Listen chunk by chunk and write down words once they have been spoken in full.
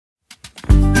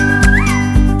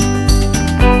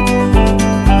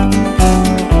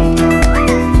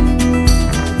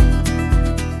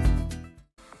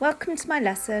Welcome to my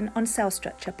lesson on cell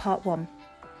structure part 1.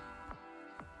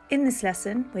 In this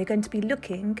lesson we're going to be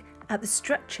looking at the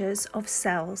structures of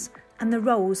cells and the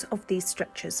roles of these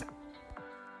structures.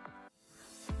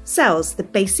 Cells, the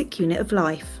basic unit of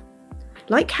life.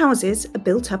 Like houses are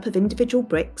built up of individual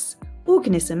bricks,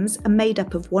 organisms are made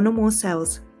up of one or more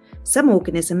cells. Some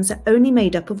organisms are only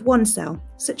made up of one cell,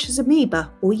 such as amoeba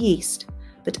or yeast,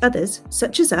 but others,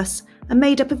 such as us, are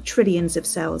made up of trillions of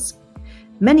cells.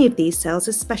 Many of these cells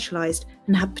are specialised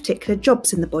and have particular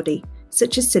jobs in the body,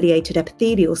 such as ciliated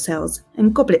epithelial cells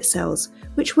and goblet cells,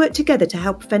 which work together to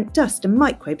help prevent dust and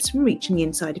microbes from reaching the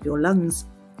inside of your lungs.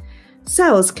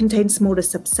 Cells contain smaller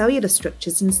subcellular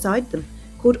structures inside them,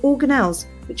 called organelles,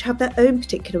 which have their own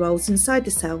particular roles inside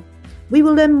the cell. We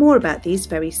will learn more about these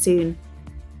very soon.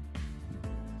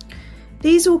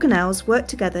 These organelles work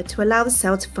together to allow the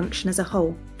cell to function as a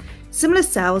whole. Similar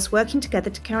cells working together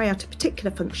to carry out a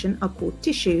particular function are called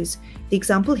tissues. The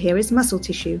example here is muscle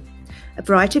tissue. A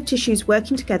variety of tissues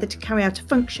working together to carry out a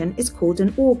function is called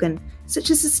an organ, such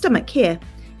as the stomach here.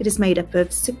 It is made up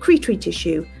of secretory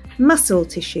tissue, muscle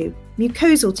tissue,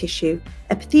 mucosal tissue,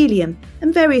 epithelium,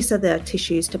 and various other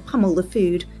tissues to pummel the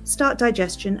food, start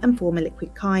digestion, and form a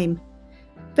liquid chyme.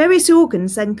 Various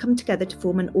organs then come together to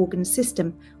form an organ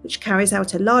system, which carries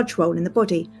out a large role in the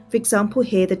body. For example,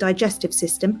 here the digestive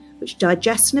system, which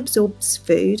digests and absorbs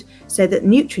food so that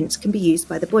nutrients can be used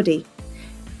by the body.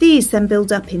 These then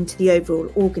build up into the overall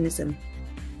organism.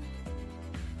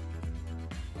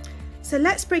 So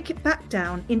let's break it back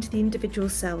down into the individual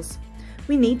cells.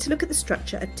 We need to look at the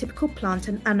structure of typical plant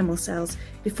and animal cells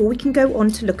before we can go on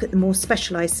to look at the more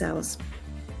specialised cells.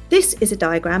 This is a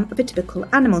diagram of a typical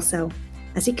animal cell.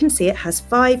 As you can see, it has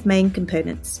 5 main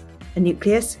components: a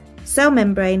nucleus, cell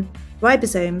membrane,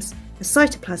 ribosomes, a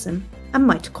cytoplasm, and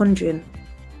mitochondria.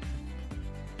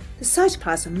 The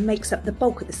cytoplasm makes up the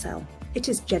bulk of the cell. It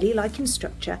is jelly-like in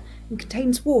structure and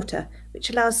contains water,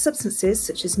 which allows substances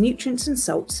such as nutrients and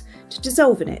salts to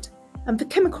dissolve in it and for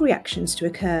chemical reactions to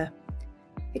occur.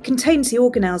 It contains the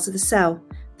organelles of the cell,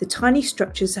 the tiny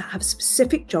structures that have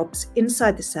specific jobs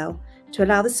inside the cell to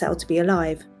allow the cell to be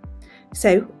alive.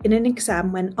 So, in an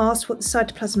exam when asked what the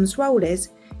cytoplasm's role is,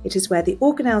 it is where the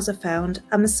organelles are found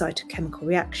and the site of chemical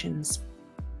reactions.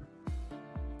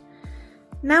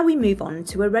 Now we move on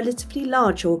to a relatively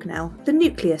large organelle, the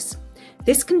nucleus.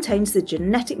 This contains the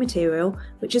genetic material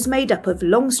which is made up of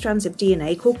long strands of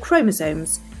DNA called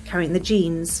chromosomes, carrying the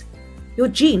genes. Your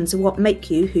genes are what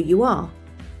make you who you are.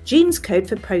 Genes code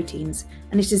for proteins,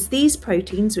 and it is these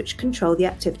proteins which control the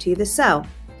activity of the cell.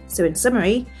 So in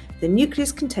summary, the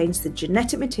nucleus contains the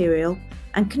genetic material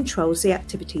and controls the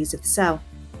activities of the cell.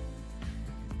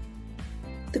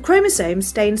 The chromosomes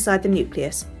stay inside the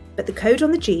nucleus, but the code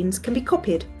on the genes can be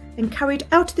copied and carried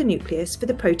out of the nucleus for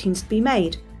the proteins to be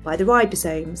made by the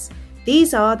ribosomes.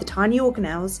 These are the tiny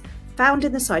organelles found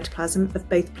in the cytoplasm of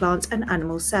both plant and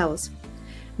animal cells.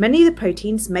 Many of the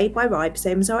proteins made by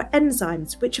ribosomes are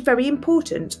enzymes, which are very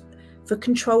important for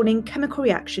controlling chemical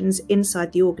reactions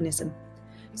inside the organism.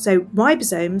 So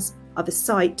ribosomes are the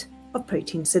site of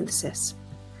protein synthesis.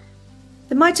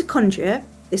 The mitochondria,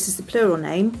 this is the plural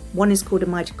name, one is called a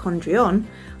mitochondrion,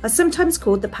 are sometimes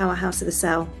called the powerhouse of the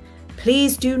cell.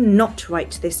 Please do not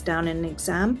write this down in an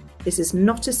exam. This is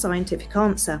not a scientific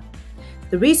answer.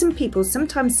 The reason people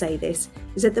sometimes say this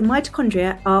is that the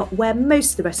mitochondria are where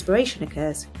most of the respiration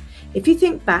occurs. If you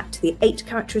think back to the 8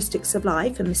 characteristics of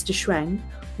life and Mr. Schreng,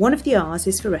 one of the R's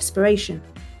is for respiration.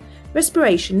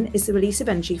 Respiration is the release of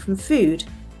energy from food,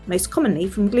 most commonly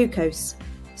from glucose.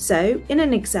 So, in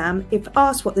an exam, if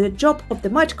asked what the job of the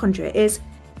mitochondria is,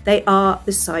 they are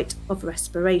the site of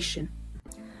respiration.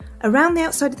 Around the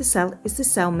outside of the cell is the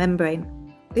cell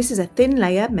membrane. This is a thin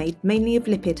layer made mainly of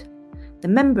lipid. The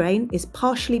membrane is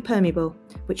partially permeable,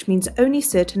 which means only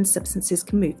certain substances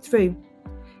can move through.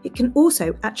 It can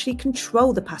also actually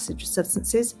control the passage of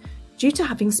substances due to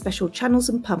having special channels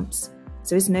and pumps,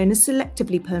 so is known as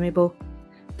selectively permeable.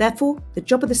 Therefore, the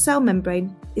job of the cell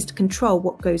membrane is to control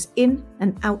what goes in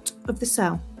and out of the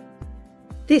cell.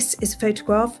 This is a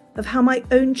photograph of how my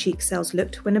own cheek cells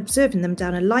looked when observing them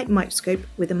down a light microscope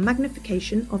with a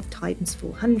magnification of times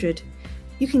 400.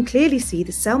 You can clearly see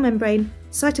the cell membrane,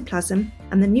 cytoplasm,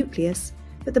 and the nucleus,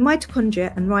 but the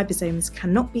mitochondria and ribosomes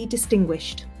cannot be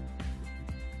distinguished.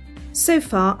 So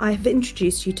far, I have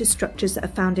introduced you to structures that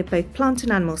are found in both plant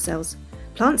and animal cells.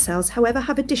 Plant cells, however,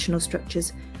 have additional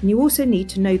structures, and you also need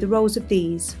to know the roles of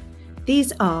these.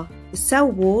 These are the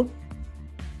cell wall,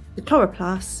 the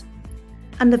chloroplasts,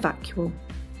 and the vacuole.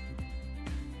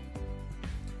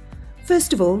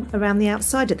 First of all, around the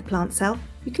outside of the plant cell,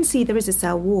 you can see there is a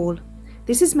cell wall.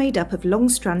 This is made up of long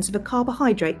strands of a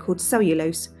carbohydrate called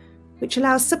cellulose, which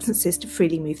allows substances to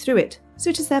freely move through it,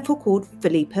 so it is therefore called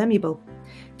fully permeable.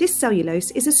 This cellulose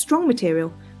is a strong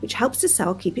material which helps the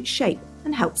cell keep its shape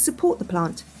and helps support the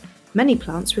plant. Many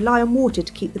plants rely on water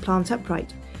to keep the plant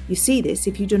upright. You see this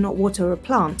if you do not water a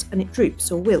plant and it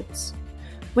droops or wilts.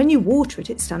 When you water it,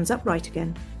 it stands upright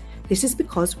again. This is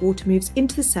because water moves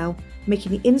into the cell,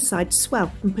 making the inside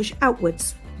swell and push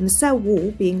outwards, and the cell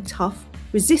wall, being tough,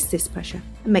 resists this pressure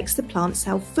and makes the plant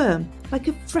cell firm, like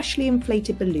a freshly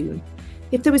inflated balloon.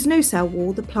 If there was no cell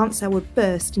wall, the plant cell would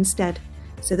burst instead,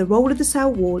 so the role of the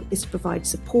cell wall is to provide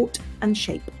support and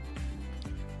shape.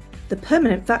 The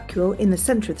permanent vacuole in the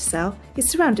centre of the cell is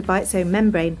surrounded by its own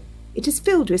membrane. It is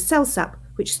filled with cell sap,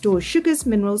 which stores sugars,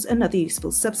 minerals and other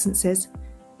useful substances.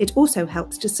 It also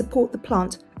helps to support the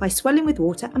plant by swelling with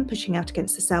water and pushing out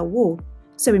against the cell wall.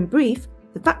 So in brief,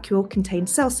 the vacuole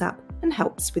contains cell sap and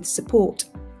helps with support.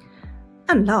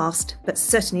 And last, but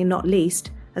certainly not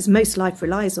least, as most life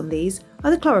relies on these,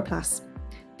 are the chloroplasts.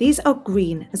 These are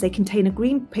green as they contain a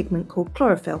green pigment called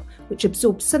chlorophyll, which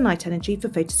absorbs sunlight energy for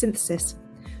photosynthesis.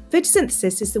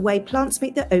 Photosynthesis is the way plants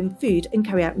make their own food and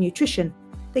carry out nutrition.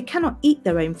 They cannot eat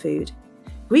their own food.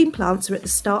 Green plants are at the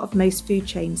start of most food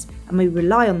chains, and we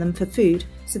rely on them for food,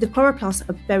 so the chloroplasts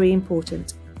are very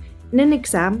important. In an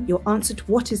exam, your answer to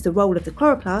what is the role of the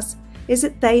chloroplasts is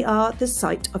that they are the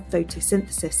site of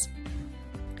photosynthesis.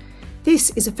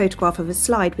 This is a photograph of a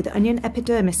slide with onion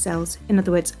epidermis cells, in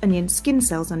other words onion skin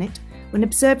cells on it, when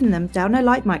observing them down a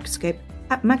light microscope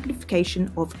at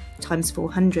magnification of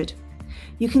 ×400.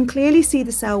 You can clearly see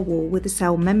the cell wall with the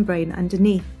cell membrane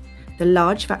underneath, the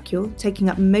large vacuole taking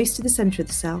up most of the centre of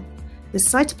the cell, the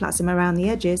cytoplasm around the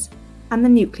edges, and the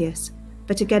nucleus,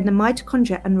 but again the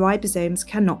mitochondria and ribosomes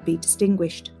cannot be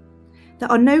distinguished.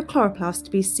 There are no chloroplasts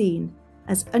to be seen,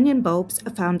 as onion bulbs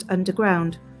are found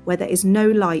underground, where there is no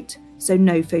light, so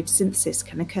no photosynthesis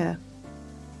can occur.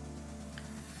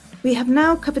 We have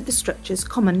now covered the structures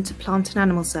common to plant and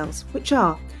animal cells, which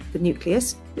are the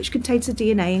nucleus, which contains the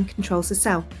DNA and controls the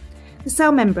cell, the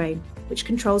cell membrane, which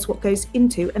controls what goes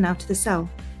into and out of the cell,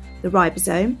 the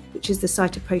ribosome, which is the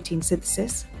site of protein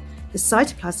synthesis, the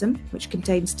cytoplasm, which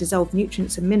contains dissolved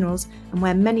nutrients and minerals and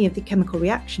where many of the chemical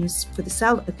reactions for the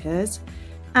cell occurs,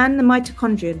 and the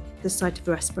mitochondrion, the site of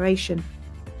respiration.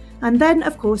 And then,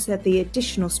 of course, there are the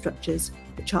additional structures,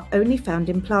 which are only found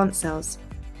in plant cells.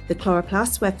 The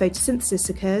chloroplasts, where photosynthesis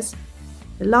occurs,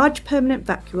 the large permanent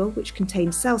vacuole, which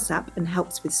contains cell sap and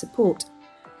helps with support,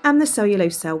 and the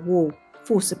cellulose cell wall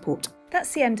for support.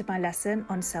 That's the end of my lesson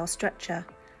on cell structure.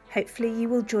 Hopefully you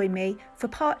will join me for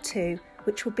part 2,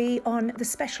 which will be on the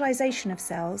specialisation of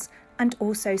cells and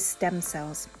also stem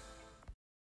cells.